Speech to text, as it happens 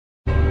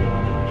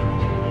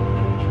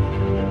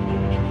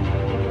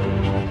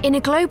In a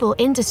global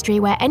industry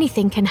where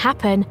anything can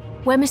happen,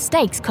 where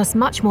mistakes cost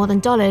much more than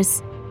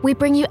dollars, we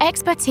bring you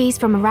expertise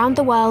from around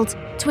the world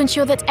to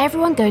ensure that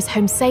everyone goes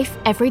home safe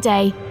every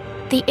day.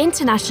 The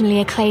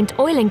internationally acclaimed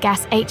Oil and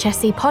Gas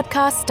HSE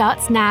podcast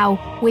starts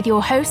now with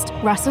your host,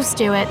 Russell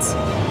Stewart.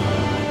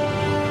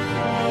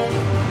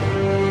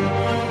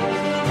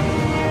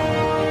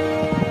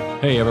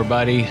 Hey,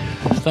 everybody.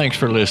 Thanks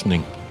for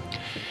listening.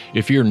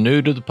 If you're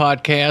new to the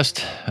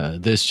podcast,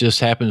 this just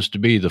happens to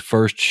be the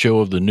first show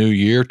of the new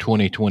year,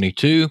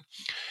 2022.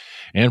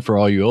 And for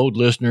all you old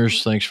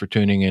listeners, thanks for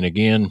tuning in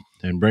again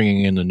and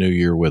bringing in the new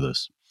year with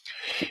us.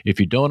 If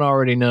you don't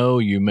already know,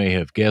 you may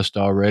have guessed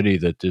already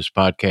that this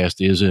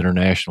podcast is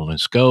international in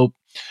scope,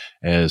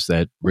 as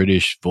that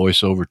British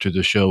voiceover to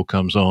the show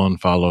comes on,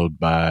 followed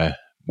by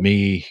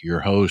me,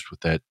 your host,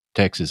 with that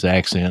Texas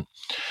accent.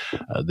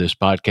 This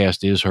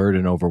podcast is heard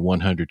in over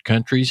 100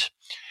 countries.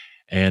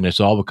 And it's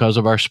all because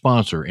of our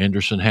sponsor,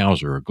 Endress &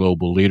 Hauser, a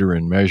global leader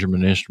in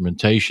measurement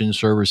instrumentation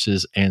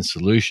services and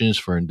solutions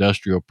for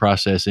industrial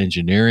process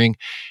engineering.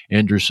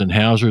 Endress &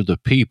 Hauser, the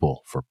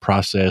people for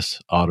process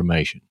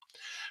automation.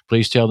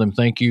 Please tell them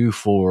thank you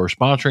for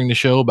sponsoring the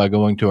show by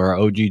going to our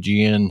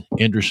OGGN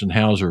Endress &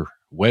 Hauser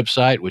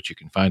website, which you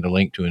can find a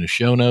link to in the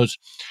show notes,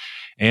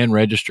 and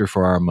register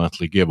for our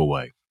monthly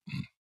giveaway.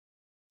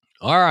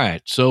 All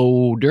right,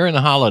 so during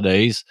the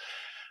holidays,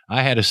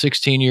 I had a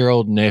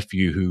 16-year-old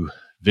nephew who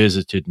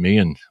visited me,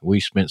 and we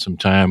spent some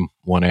time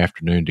one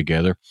afternoon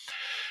together.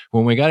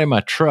 When we got in my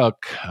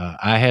truck,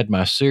 I had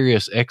my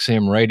Sirius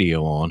XM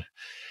radio on,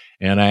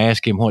 and I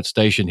asked him what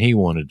station he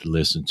wanted to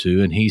listen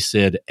to, and he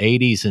said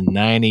 80s and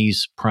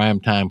 90s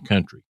primetime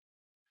country.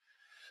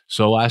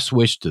 So I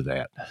switched to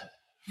that.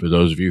 For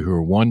those of you who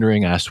are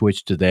wondering, I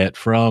switched to that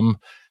from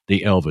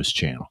the Elvis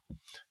channel.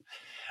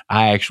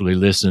 I actually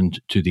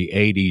listened to the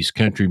 80s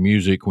country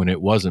music when it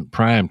wasn't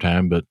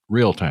primetime, but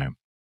real time.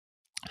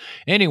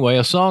 Anyway,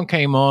 a song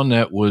came on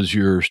that was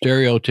your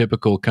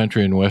stereotypical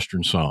country and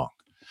western song.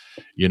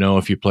 You know,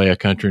 if you play a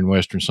country and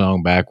western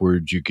song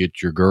backwards, you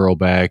get your girl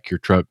back, your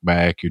truck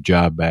back, your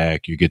job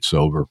back, you get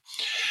sober.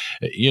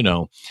 You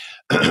know,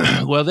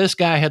 well, this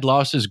guy had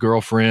lost his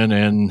girlfriend,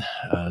 and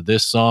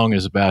this song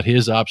is about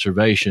his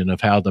observation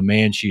of how the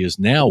man she is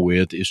now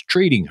with is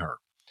treating her.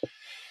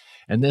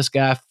 And this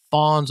guy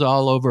fawns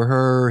all over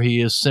her.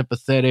 He is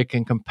sympathetic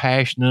and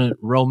compassionate,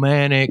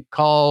 romantic,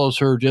 calls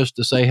her just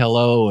to say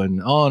hello, and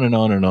on and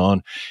on and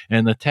on.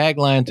 And the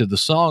tagline to the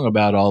song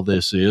about all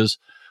this is,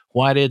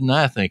 why didn't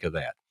I think of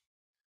that?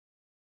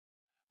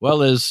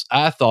 Well, as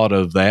I thought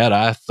of that,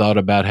 I thought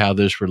about how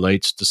this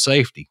relates to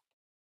safety.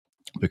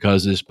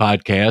 Because this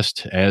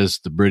podcast,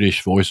 as the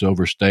British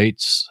voiceover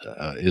states,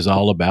 is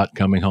all about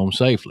coming home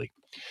safely.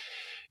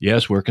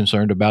 Yes, we're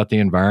concerned about the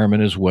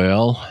environment as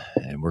well,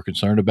 and we're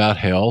concerned about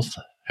health.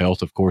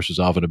 Health, of course, is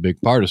often a big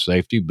part of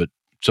safety, but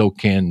so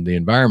can the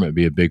environment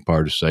be a big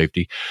part of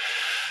safety.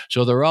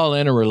 So they're all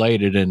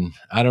interrelated, and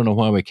I don't know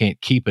why we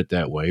can't keep it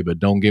that way, but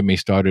don't get me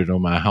started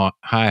on my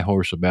high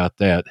horse about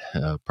that.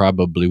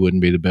 Probably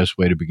wouldn't be the best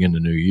way to begin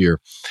the new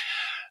year.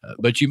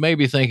 But you may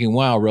be thinking,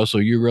 wow,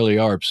 Russell, you really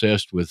are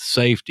obsessed with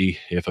safety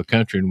if a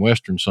country and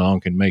western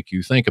song can make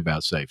you think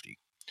about safety.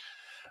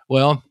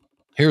 Well,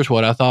 here's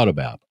what I thought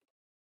about.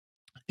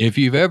 If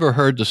you've ever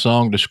heard the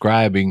song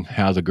describing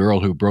how the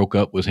girl who broke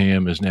up with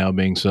him is now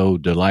being so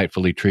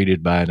delightfully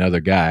treated by another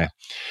guy,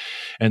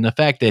 and the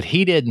fact that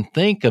he didn't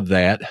think of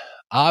that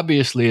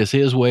obviously is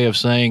his way of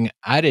saying,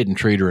 I didn't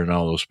treat her in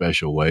all those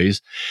special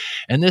ways.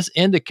 And this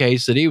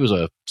indicates that he was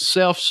a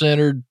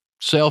self-centered,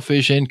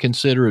 selfish,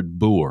 inconsiderate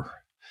boor.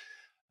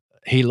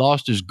 He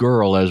lost his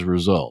girl as a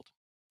result.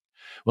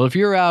 Well, if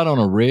you're out on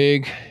a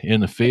rig,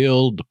 in the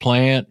field, the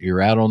plant,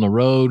 you're out on the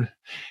road,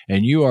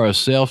 and you are a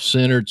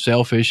self-centered,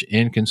 selfish,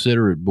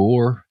 inconsiderate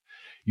boor,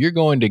 you're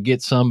going to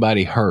get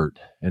somebody hurt,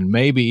 and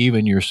maybe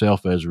even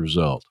yourself as a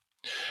result.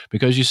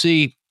 Because you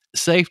see,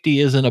 safety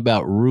isn't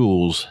about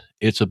rules,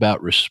 it's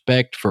about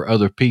respect for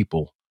other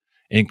people,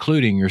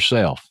 including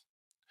yourself.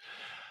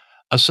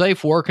 A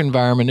safe work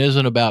environment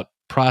isn't about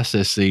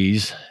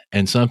processes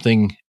and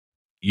something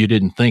you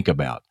didn't think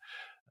about.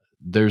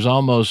 There's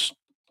almost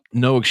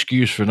no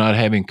excuse for not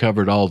having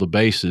covered all the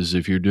bases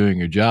if you're doing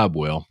your job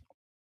well.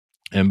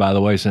 And by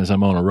the way, since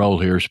I'm on a roll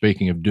here,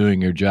 speaking of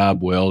doing your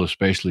job well,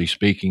 especially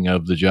speaking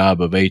of the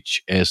job of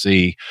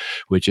HSE,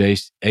 which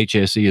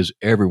HSE is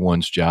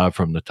everyone's job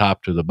from the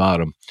top to the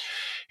bottom,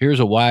 here's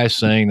a wise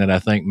saying that I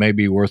think may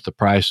be worth the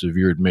price of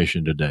your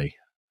admission today.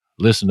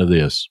 Listen to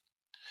this.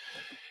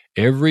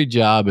 Every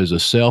job is a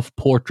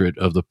self-portrait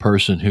of the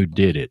person who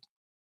did it.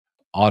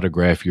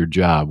 Autograph your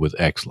job with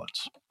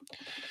excellence.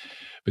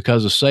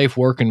 Because a safe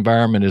work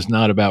environment is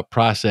not about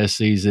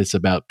processes, it's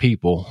about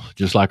people,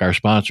 just like our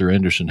sponsor,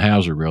 Endress &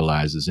 Hauser,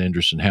 realizes.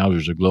 Endress & Hauser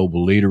is a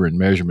global leader in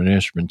measurement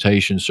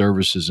instrumentation,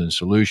 services, and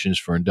solutions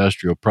for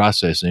industrial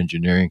process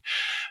engineering.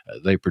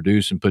 They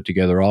produce and put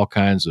together all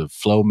kinds of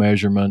flow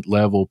measurement,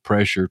 level,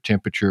 pressure,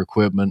 temperature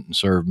equipment, and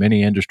serve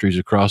many industries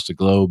across the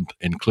globe,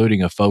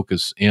 including a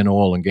focus in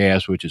oil and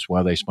gas, which is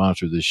why they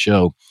sponsor this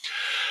show.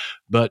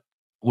 But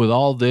with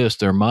all this,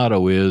 their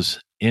motto is,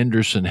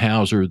 Anderson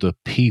Hauser the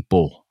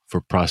people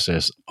for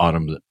process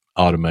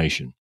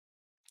automation.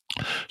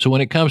 So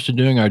when it comes to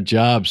doing our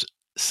jobs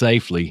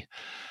safely,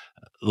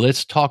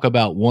 let's talk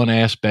about one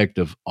aspect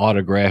of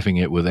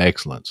autographing it with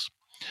excellence.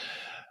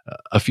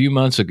 A few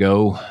months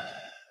ago,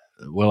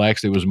 well,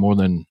 actually, it was more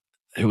than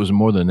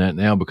that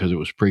now because it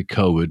was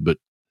pre-COVID. But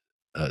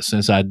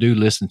since I do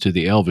listen to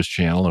the Elvis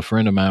channel, a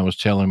friend of mine was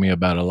telling me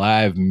about a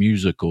live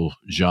musical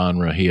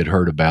genre he had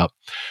heard about,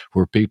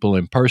 where people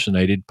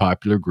impersonated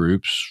popular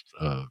groups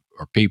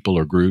or people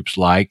or groups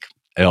like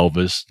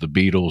Elvis, the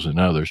Beatles, and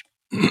others.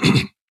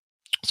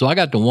 So I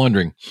got to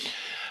wondering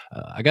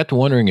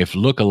if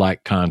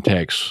lookalike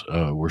contests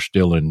were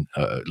still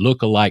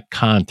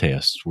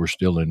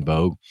in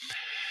vogue,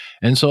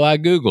 and so I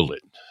Googled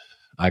it.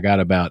 I got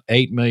about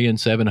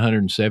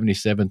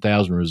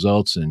 8,777,000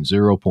 results in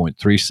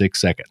 0.36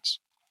 seconds.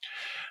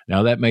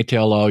 Now that may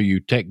tell all you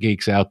tech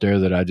geeks out there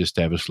that I just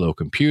have a slow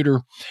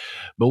computer,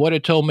 but what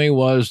it told me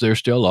was there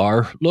still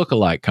are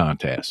lookalike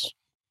contests.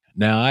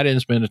 Now I didn't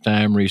spend the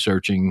time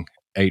researching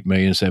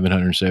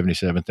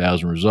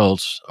 8,777,000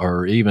 results,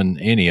 or even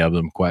any of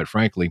them, quite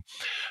frankly.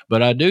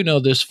 But I do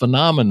know this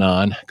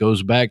phenomenon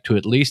goes back to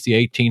at least the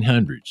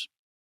 1800s.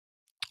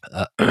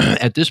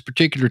 At this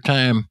particular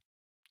time,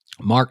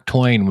 Mark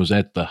Twain was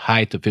at the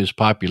height of his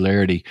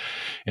popularity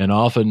and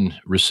often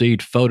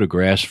received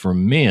photographs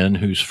from men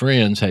whose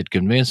friends had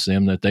convinced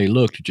them that they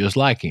looked just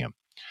like him.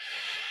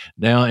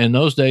 Now, in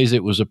those days,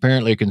 it was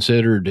apparently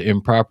considered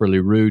improperly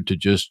rude to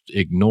just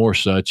ignore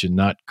such and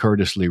not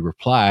courteously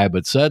reply,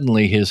 but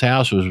suddenly his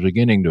house was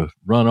beginning to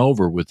run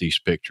over with these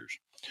pictures.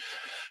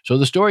 So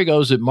the story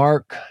goes that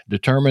Mark,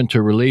 determined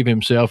to relieve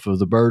himself of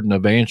the burden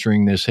of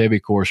answering this heavy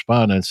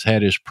correspondence,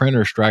 had his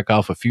printer strike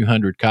off a few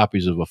hundred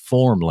copies of a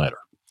form letter.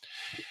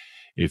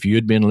 If you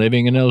had been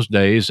living in those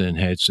days and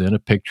had sent a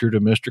picture to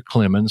Mr.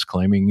 Clemens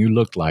claiming you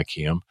looked like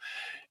him,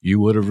 you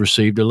would have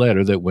received a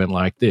letter that went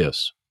like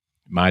this: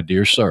 "My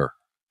dear sir,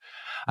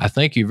 I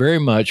thank you very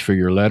much for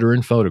your letter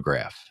and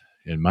photograph.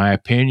 In my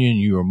opinion,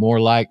 you are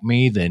more like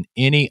me than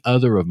any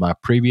other of my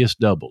previous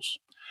doubles.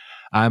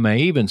 I may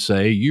even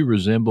say you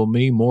resemble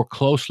me more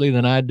closely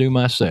than I do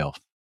myself.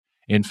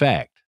 In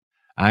fact,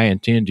 I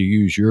intend to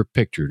use your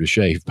picture to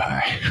shave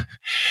by.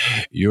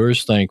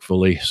 Yours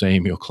thankfully,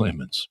 Samuel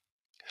Clemens."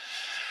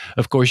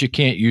 Of course, you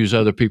can't use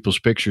other people's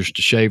pictures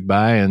to shave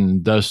by,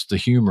 and thus the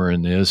humor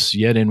in this.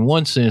 Yet in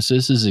one sense,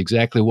 this is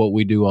exactly what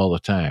we do all the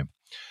time.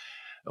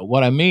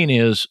 What I mean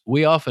is,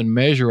 we often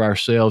measure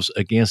ourselves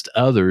against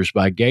others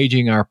by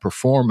gauging our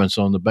performance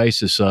on the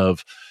basis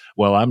of,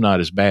 well, I'm not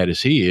as bad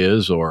as he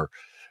is, or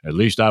at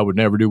least I would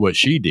never do what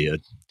she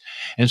did.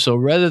 And so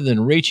rather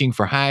than reaching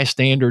for high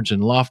standards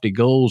and lofty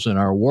goals in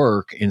our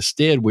work,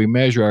 instead we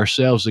measure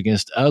ourselves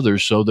against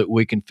others so that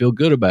we can feel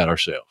good about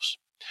ourselves.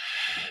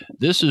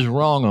 This is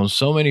wrong on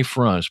so many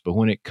fronts, but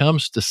when it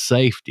comes to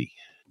safety,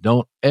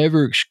 don't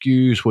ever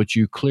excuse what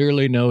you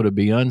clearly know to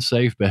be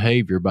unsafe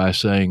behavior by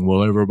saying,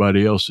 well,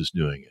 everybody else is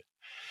doing it.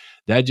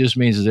 That just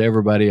means that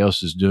everybody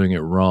else is doing it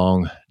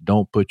wrong.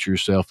 Don't put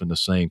yourself in the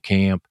same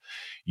camp.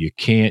 You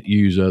can't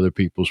use other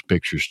people's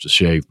pictures to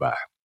shave by.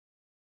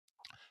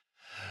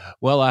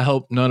 Well, I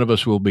hope none of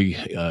us will be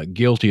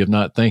guilty of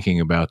not thinking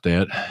about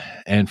that.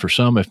 And for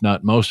some, if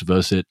not most of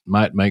us, it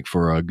might make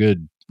for a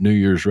good New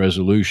Year's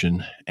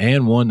resolution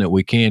and one that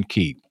we can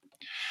keep.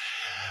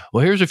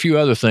 Well, here's a few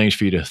other things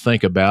for you to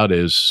think about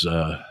as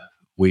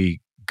we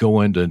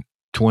go into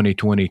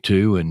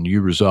 2022 and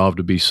you resolve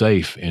to be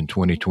safe in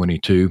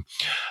 2022.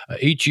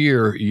 Each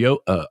year,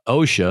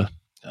 OSHA,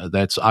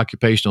 that's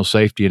Occupational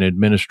Safety and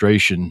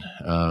Administration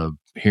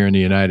here in the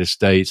United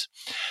States,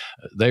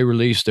 they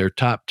release their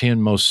top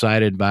 10 most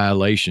cited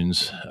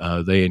violations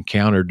they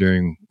encountered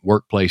during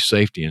workplace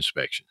safety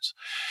inspections.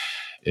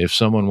 If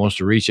someone wants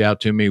to reach out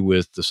to me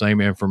with the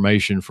same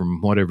information from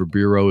whatever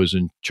bureau is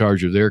in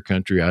charge of their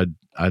country,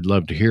 I'd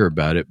love to hear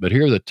about it. But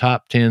here are the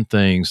top 10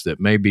 things that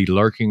may be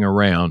lurking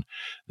around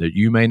that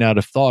you may not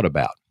have thought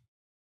about.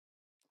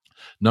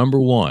 Number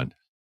 1,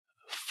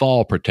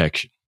 fall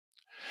protection.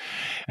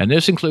 And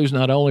this includes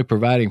not only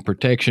providing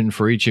protection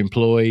for each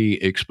employee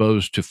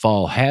exposed to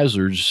fall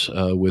hazards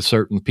with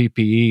certain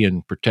PPE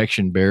and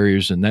protection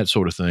barriers and that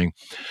sort of thing,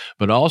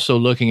 but also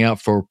looking out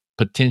for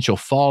potential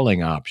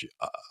falling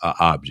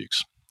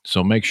objects.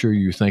 So make sure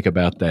you think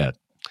about that.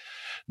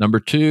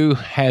 Number 2,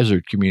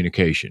 hazard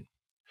communication.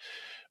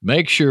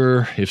 Make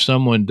sure if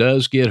someone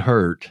does get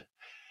hurt,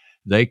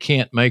 they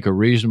can't make a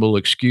reasonable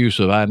excuse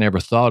of, I never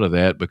thought of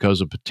that,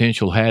 because a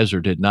potential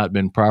hazard had not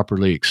been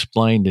properly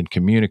explained and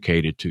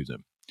communicated to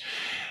them.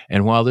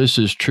 And while this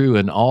is true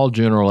in all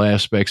general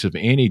aspects of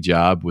any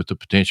job with the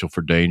potential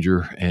for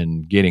danger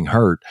and getting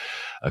hurt,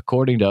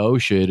 according to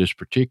OSHA, it is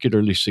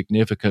particularly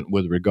significant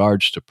with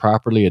regards to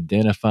properly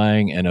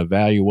identifying and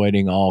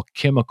evaluating all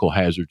chemical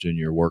hazards in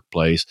your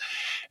workplace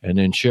and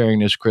then sharing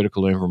this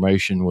critical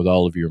information with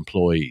all of your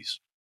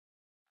employees.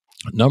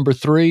 Number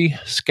 3,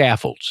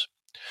 scaffolds.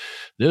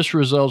 This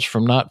results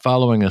from not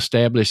following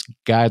established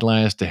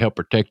guidelines to help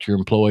protect your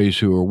employees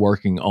who are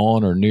working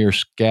on or near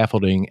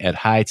scaffolding at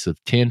heights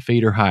of 10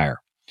 feet or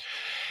higher.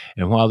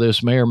 And while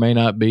this may or may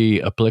not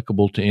be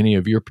applicable to any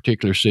of your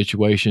particular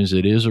situations,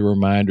 it is a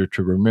reminder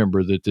to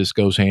remember that this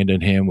goes hand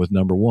in hand with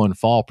number one,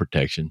 fall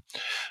protection.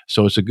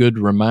 So it's a good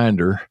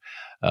reminder,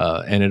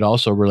 and it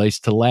also relates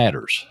to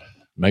ladders.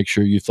 Make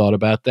sure you thought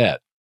about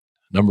that.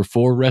 Number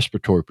four,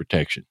 respiratory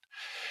protection.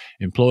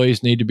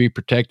 Employees need to be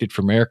protected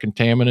from air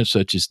contaminants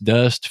such as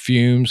dust,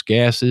 fumes,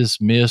 gases,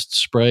 mists,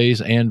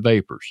 sprays, and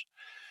vapors.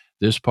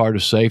 This part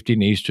of safety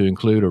needs to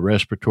include a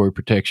respiratory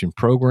protection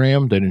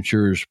program that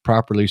ensures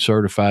properly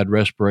certified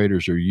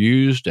respirators are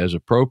used as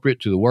appropriate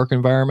to the work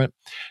environment,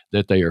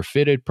 that they are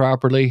fitted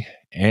properly,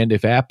 and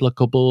if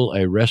applicable,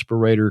 a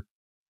respirator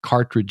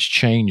cartridge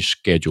change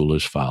schedule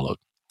is followed.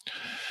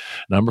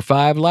 Number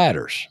five,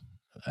 ladders.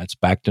 That's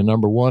back to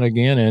number one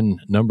again, and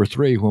number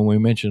three when we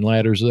mention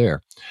ladders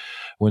there.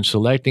 When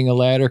selecting a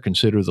ladder,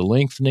 consider the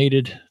length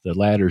needed, the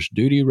ladder's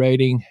duty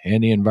rating,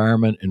 and the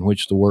environment in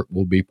which the work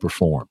will be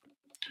performed.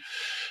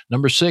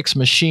 Number six,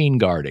 machine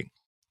guarding.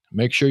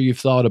 Make sure you've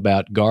thought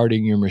about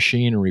guarding your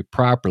machinery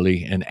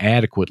properly and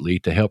adequately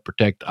to help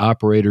protect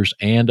operators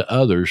and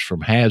others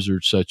from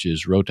hazards such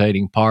as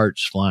rotating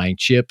parts, flying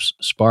chips,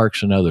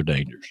 sparks, and other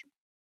dangers.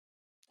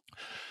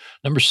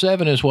 Number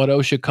seven is what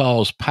OSHA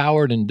calls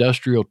powered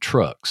industrial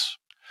trucks,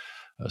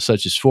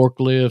 such as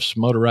forklifts,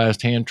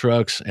 motorized hand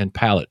trucks, and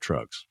pallet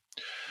trucks.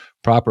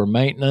 Proper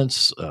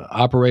maintenance,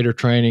 operator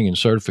training, and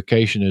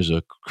certification is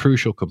a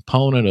crucial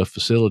component of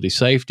facility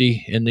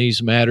safety in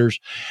these matters.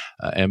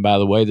 And by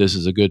the way, this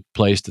is a good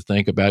place to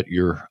think about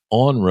your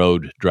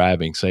on-road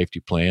driving safety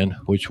plan,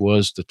 which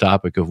was the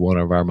topic of one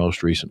of our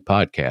most recent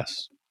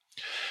podcasts.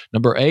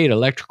 Number eight,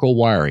 electrical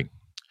wiring.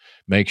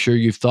 Make sure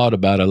you've thought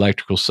about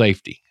electrical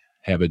safety.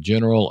 Have a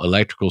general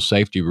electrical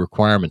safety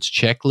requirements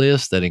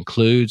checklist that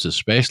includes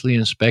especially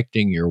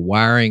inspecting your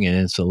wiring and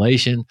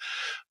insulation,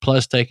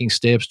 plus taking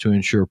steps to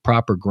ensure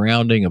proper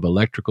grounding of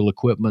electrical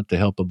equipment to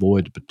help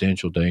avoid the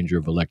potential danger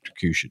of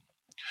electrocution.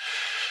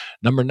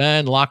 Number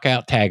nine,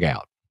 lockout,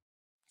 tagout.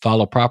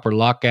 Follow proper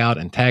lockout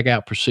and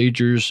tagout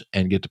procedures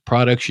and get the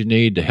products you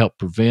need to help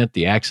prevent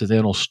the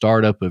accidental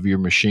startup of your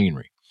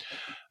machinery.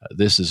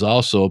 This is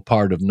also a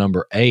part of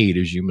number 8,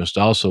 as you must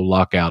also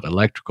lock out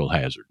electrical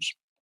hazards.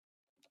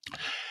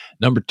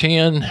 Number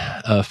 10,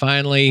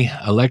 finally,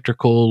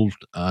 electrical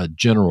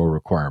general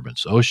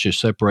requirements. OSHA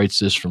separates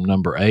this from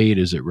number 8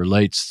 as it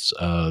relates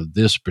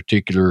this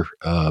particular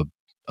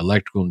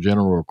electrical and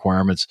general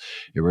requirements.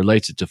 It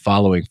relates it to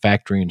following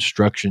factory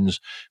instructions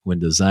when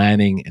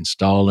designing,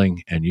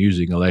 installing, and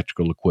using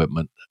electrical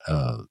equipment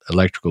to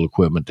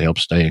help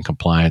stay in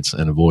compliance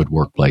and avoid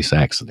workplace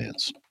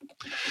accidents.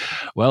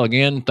 Well,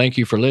 again, thank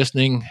you for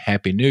listening.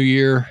 Happy New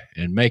Year,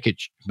 and make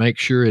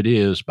sure it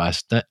is by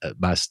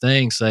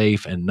staying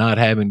safe and not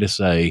having to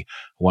say,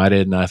 "Why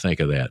didn't I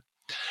think of that?"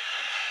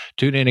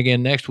 Tune in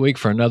again next week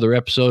for another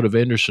episode of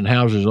Endress &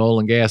 Hauser's Oil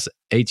and Gas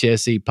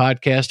HSE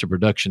podcast, a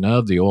production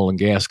of the Oil and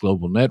Gas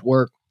Global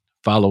Network.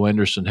 Follow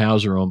Endress &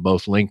 Hauser on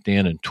both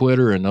LinkedIn and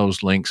Twitter, and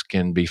those links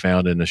can be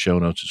found in the show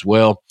notes as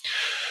well.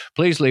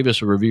 Please leave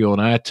us a review on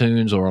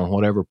iTunes or on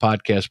whatever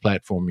podcast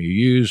platform you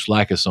use.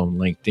 Like us on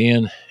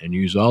LinkedIn, and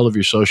use all of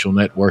your social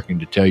networking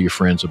to tell your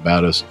friends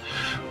about us.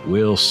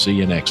 We'll see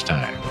you next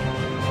time.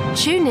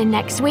 Tune in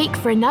next week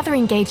for another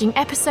engaging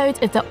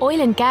episode of the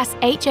Oil and Gas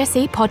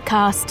HSE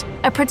podcast,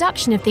 a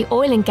production of the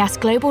Oil and Gas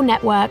Global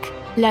Network.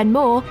 Learn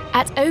more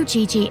at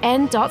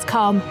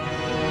oggn.com.